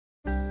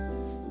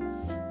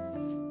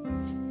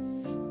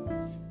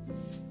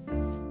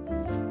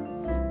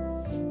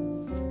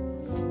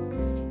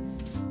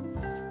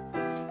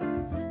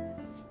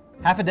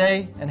Half a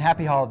day and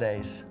happy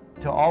holidays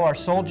to all our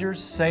soldiers,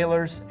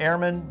 sailors,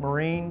 airmen,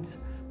 Marines,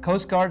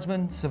 Coast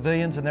Guardsmen,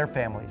 civilians, and their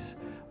families.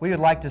 We would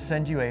like to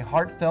send you a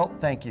heartfelt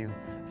thank you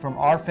from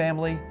our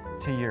family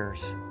to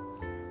yours.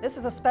 This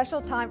is a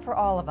special time for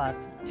all of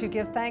us to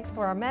give thanks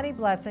for our many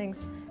blessings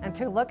and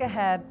to look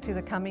ahead to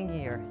the coming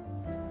year.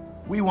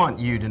 We want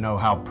you to know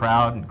how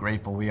proud and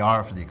grateful we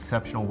are for the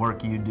exceptional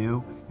work you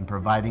do in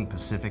providing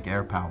Pacific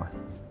Air Power.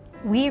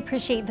 We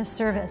appreciate the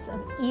service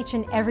of each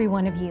and every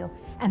one of you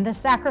and the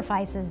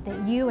sacrifices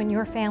that you and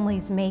your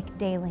families make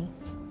daily.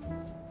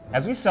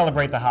 As we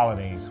celebrate the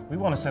holidays, we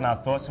want to send our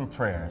thoughts and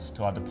prayers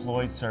to our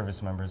deployed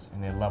service members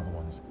and their loved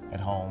ones at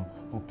home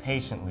who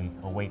patiently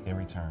await their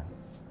return.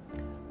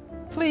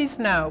 Please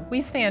know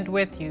we stand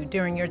with you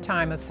during your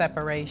time of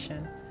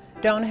separation.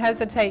 Don't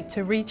hesitate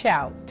to reach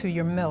out to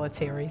your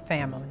military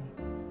family.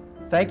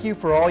 Thank you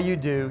for all you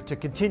do to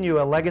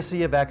continue a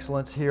legacy of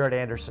excellence here at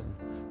Andersen.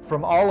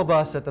 From all of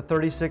us at the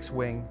 36th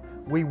Wing,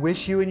 we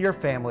wish you and your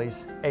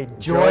families a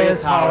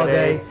joyous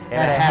holiday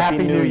and a Happy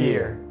New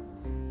Year.